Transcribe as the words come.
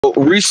Well,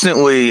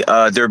 recently,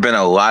 there have been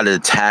a lot of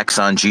attacks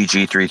on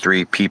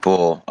GG33.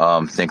 People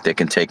think they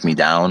can take me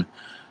down.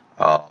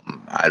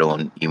 I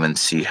don't even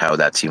see how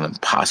that's even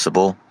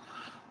possible.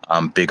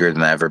 I'm bigger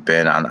than I've ever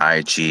been on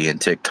IG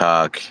and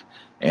TikTok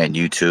and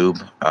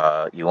YouTube.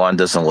 Elon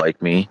doesn't like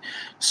me.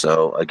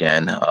 So,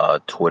 again,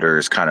 Twitter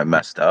is kind of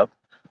messed up.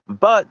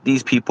 But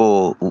these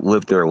people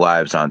live their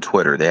lives on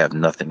Twitter, they have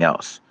nothing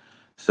else.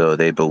 So,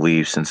 they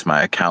believe since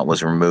my account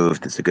was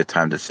removed, it's a good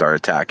time to start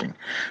attacking.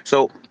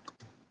 So,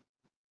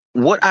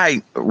 what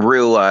I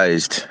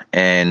realized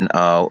and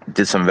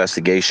did some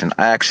investigation,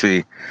 I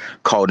actually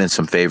called in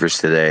some favors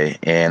today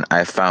and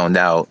I found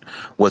out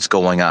what's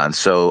going on.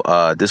 So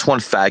this one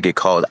faggot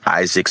called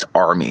Isaac's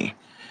Army,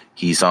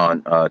 he's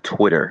on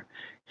Twitter.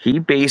 He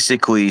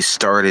basically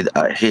started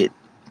a hit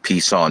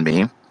piece on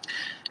me,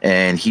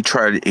 and he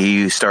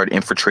started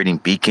infiltrating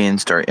Beacon,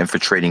 started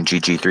infiltrating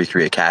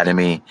GG33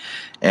 Academy,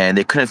 and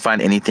they couldn't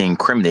find anything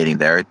incriminating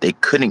there. They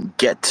couldn't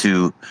get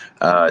to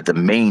the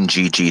main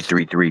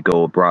GG33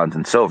 gold, bronze,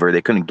 and silver.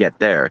 They couldn't get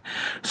there.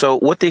 So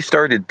what they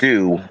started to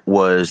do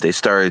was they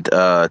started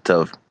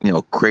to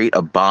create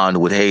a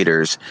bond with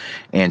haters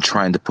and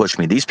trying to push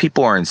me. These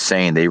people are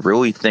insane. They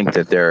really think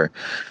that they're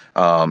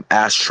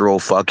astral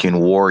fucking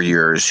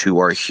warriors who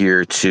are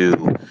here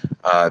to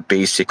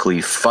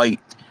basically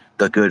fight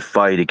the good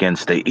fight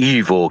against the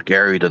evil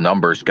Garry the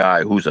numbers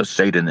guy who's a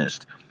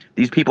Satanist.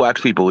 These people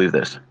actually believe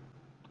this.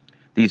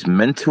 These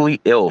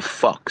mentally ill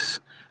fucks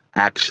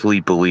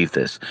actually believe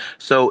this.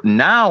 So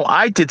now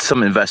I did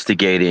some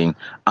investigating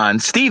on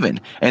Steven.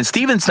 And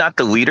Steven's not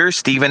the leader.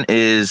 Steven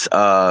is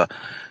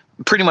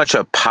pretty much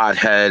a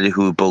pothead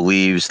who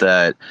believes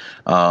that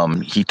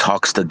he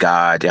talks to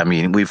God. I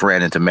mean, we've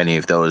ran into many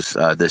of those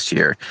this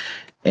year.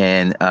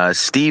 And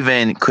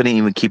Steven couldn't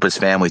even keep his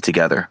family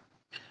together.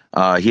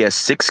 He has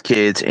 6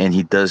 kids, and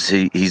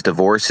he's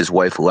divorced. His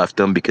wife left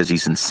him because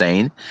he's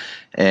insane,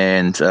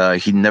 and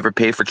he never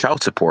paid for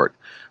child support.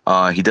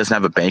 He doesn't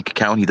have a bank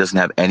account. He doesn't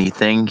have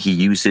anything. He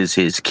uses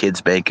his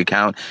kid's bank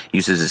account,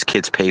 uses his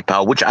kid's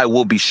PayPal, which I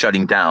will be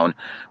shutting down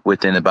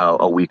within about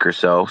a week or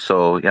so.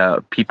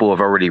 So people have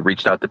already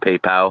reached out to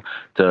PayPal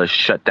to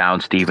shut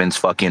down Steven's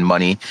fucking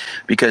money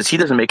because he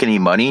doesn't make any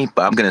money,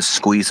 but I'm going to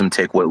squeeze him,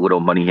 take what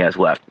little money he has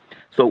left.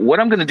 So what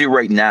I'm going to do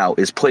right now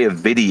is play a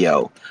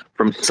video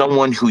from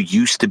someone who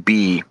used to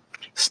be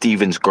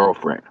Steven's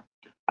girlfriend.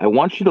 I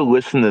want you to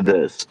listen to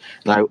this,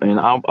 and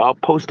I'll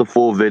post the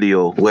full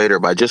video later,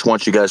 but I just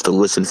want you guys to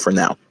listen for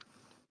now.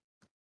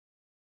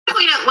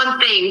 Point out one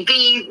thing: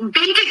 the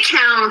bank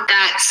account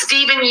that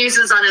Steven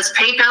uses on his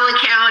PayPal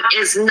account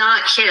is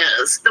not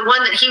his. The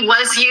one that he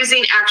was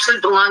using actually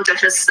belonged to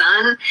his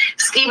son.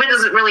 Steven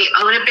doesn't really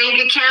own a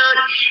bank account,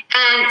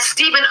 and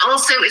Steven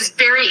also is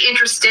very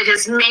interested.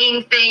 His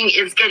main thing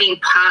is getting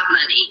pot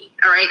money.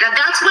 All right,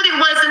 that's what it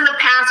was in the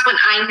past when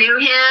I knew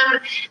him.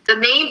 The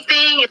main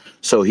thing.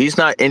 So he's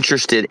not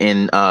interested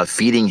in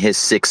feeding his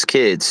 6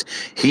 kids.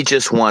 He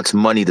just wants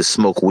money to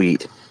smoke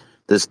weed.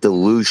 This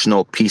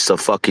delusional piece of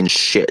fucking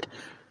shit.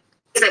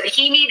 That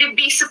he needed to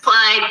be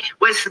supplied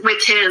with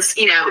his,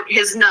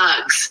 his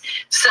nugs.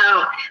 So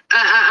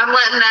I'm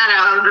letting that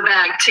out of the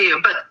bag too.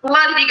 But a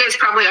lot of you guys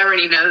probably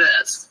already know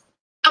this.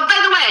 Oh, by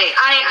the way,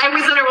 I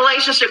was in a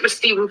relationship with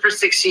Steven for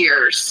 6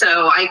 years.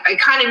 So I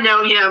kind of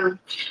know him.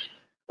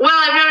 Well,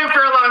 I've known him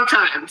for a long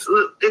time.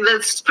 So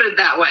let's put it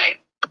that way.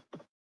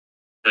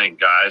 Thing,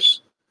 guys.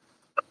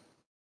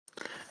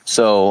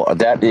 So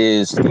that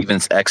is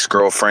Steven's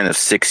ex-girlfriend of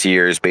 6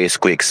 years,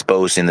 basically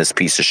exposing this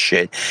piece of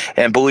shit.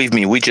 And believe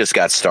me, we just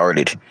got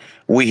started.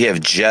 We have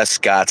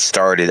just got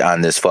started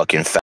on this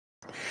fucking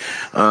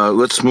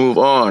let's move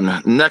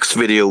on. Next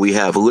video we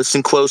have,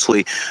 listen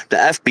closely. The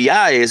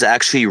FBI has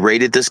actually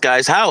raided this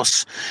guy's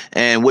house.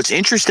 And what's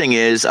interesting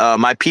is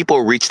my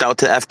people reached out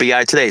to the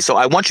FBI today. So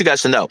I want you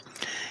guys to know,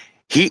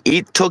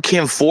 it took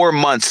him 4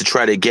 months to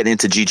try to get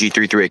into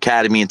GG33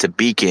 Academy, into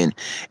Beacon.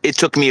 It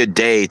took me a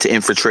day to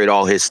infiltrate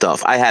all his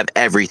stuff. I have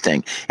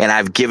everything, and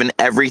I've given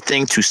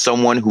everything to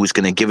someone who's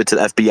going to give it to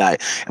the FBI.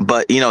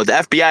 But, the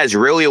FBI is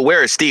really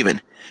aware of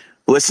Steven.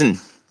 Listen.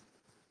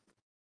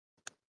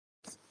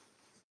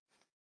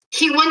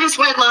 He wonders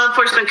why law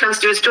enforcement comes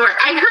to his door.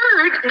 I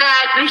heard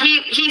that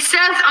he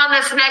says on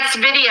this next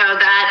video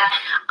that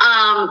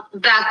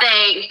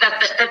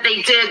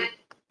they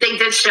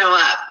did show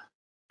up.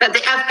 That the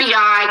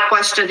FBI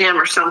questioned him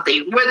or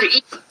something.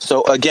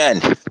 So again,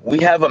 we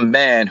have a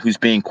man who's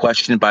being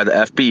questioned by the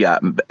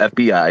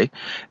FBI.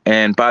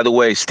 And by the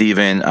way,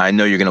 Steven, I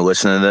know you're going to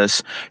listen to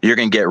this. You're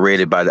going to get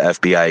raided by the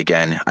FBI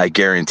again. I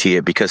guarantee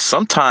it, because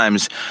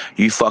sometimes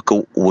you fuck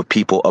with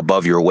people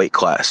above your weight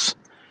class.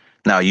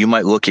 Now, you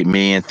might look at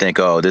me and think,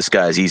 oh, this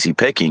guy's easy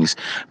pickings.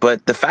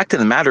 But the fact of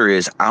the matter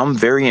is, I'm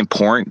very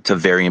important to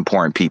very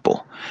important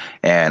people.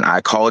 And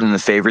I called in a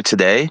favor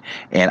today,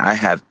 and I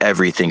have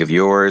everything of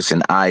yours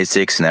and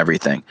Isaac's and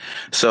everything.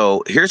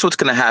 So here's what's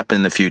going to happen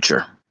in the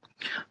future.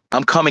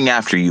 I'm coming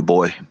after you,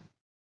 boy.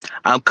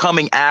 I'm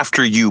coming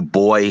after you,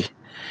 boy.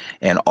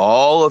 And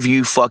all of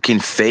you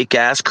fucking fake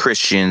ass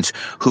Christians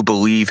who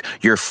believe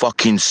you're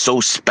fucking so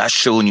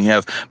special and you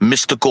have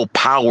mystical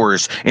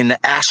powers in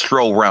the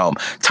astral realm.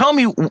 Tell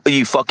me,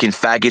 you fucking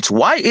faggots,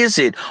 why is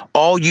it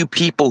all you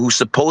people who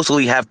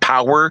supposedly have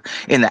power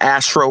in the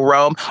astral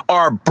realm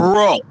are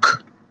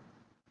broke?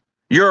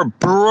 You're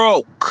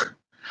broke.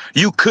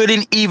 You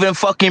couldn't even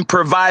fucking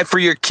provide for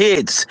your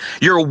kids.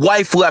 Your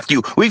wife left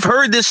you. We've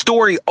heard this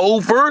story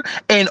over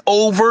and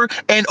over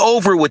and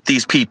over with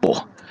these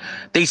people.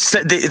 They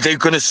said they're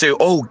gonna say,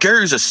 "Oh,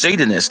 Gary's a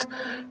Satanist."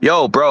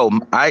 Yo, bro,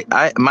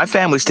 my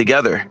family's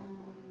together.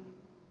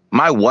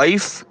 My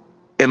wife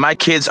and my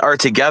kids are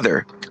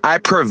together. I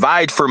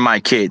provide for my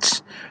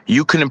kids.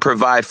 You couldn't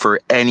provide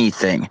for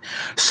anything.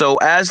 So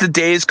as the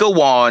days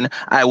go on,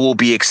 I will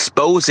be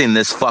exposing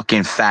this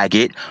fucking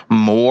faggot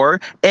more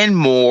and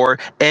more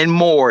and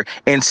more.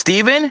 And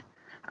Steven,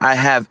 I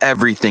have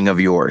everything of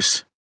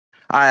yours.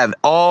 I have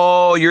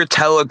all your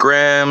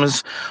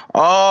telegrams,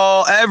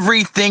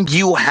 everything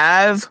you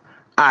have,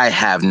 I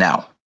have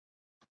now.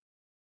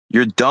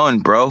 You're done,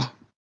 bro.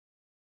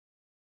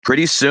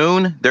 Pretty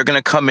soon, they're going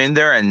to come in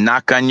there and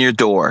knock on your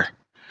door.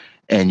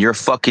 And your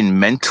fucking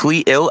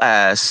mentally ill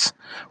ass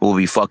will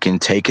be fucking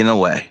taken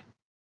away.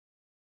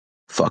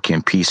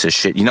 Fucking piece of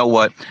shit. You know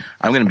what?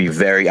 I'm going to be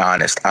very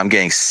honest. I'm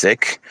getting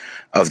sick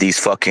of these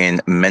fucking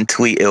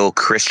mentally ill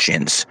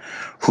Christians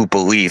who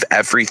believe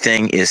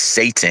everything is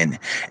Satan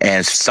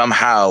and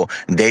somehow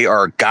they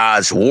are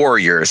God's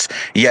warriors.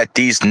 Yet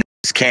these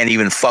can't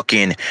even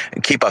fucking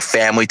keep a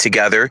family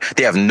together.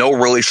 They have no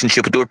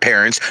relationship with their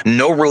parents,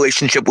 no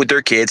relationship with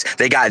their kids.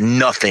 They got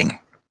nothing.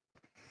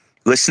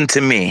 Listen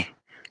to me,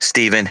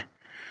 Steven.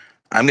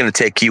 I'm going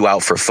to take you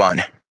out for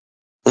fun.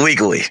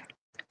 Legally.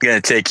 I'm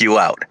going to take you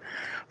out.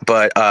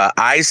 But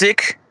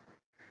Isaac,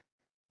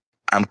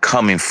 I'm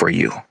coming for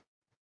you.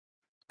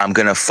 I'm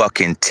going to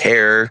fucking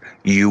tear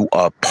you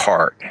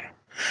apart.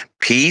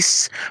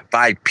 Piece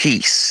by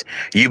piece.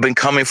 You've been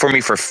coming for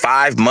me for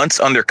 5 months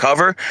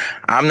undercover.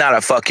 I'm not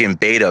a fucking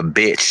beta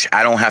bitch.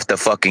 I don't have to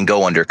fucking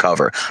go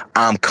undercover.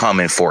 I'm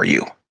coming for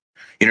you.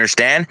 You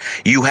understand?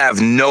 You have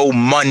no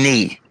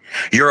money.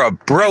 You're a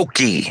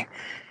brokey.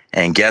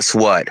 And guess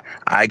what?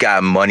 I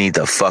got money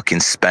to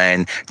fucking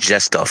spend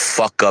just to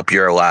fuck up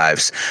your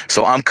lives.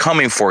 So I'm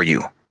coming for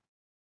you.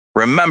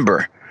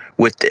 Remember,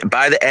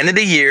 by the end of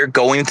the year,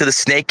 going into the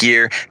snake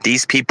year,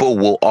 these people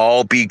will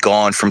all be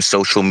gone from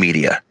social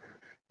media.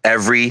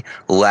 Every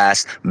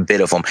last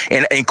bit of them.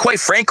 And quite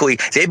frankly,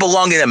 they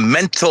belong in a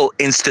mental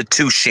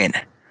institution.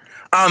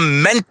 A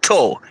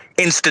mental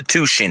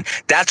institution.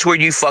 That's where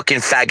you fucking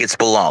faggots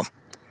belong.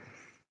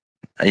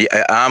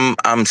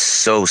 I'm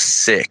so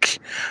sick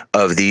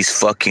of these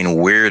fucking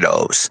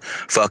weirdos,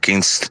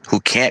 who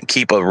can't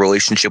keep a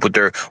relationship with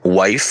their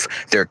wife,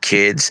 their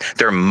kids,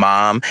 their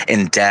mom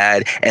and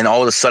dad, and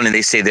all of a sudden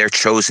they say they're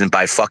chosen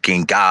by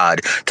fucking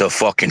God to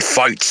fucking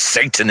fight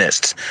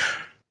Satanists.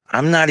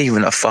 I'm not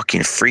even a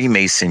fucking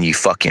Freemason, you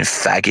fucking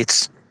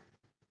faggots.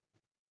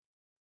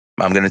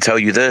 I'm gonna tell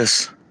you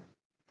this.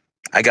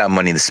 I got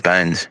money to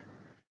spend,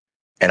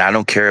 and I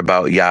don't care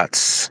about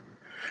yachts.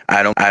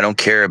 I don't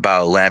care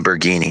about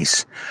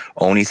Lamborghinis.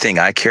 Only thing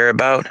I care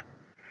about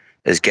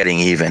is getting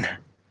even.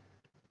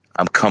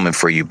 I'm coming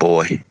for you,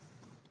 boy.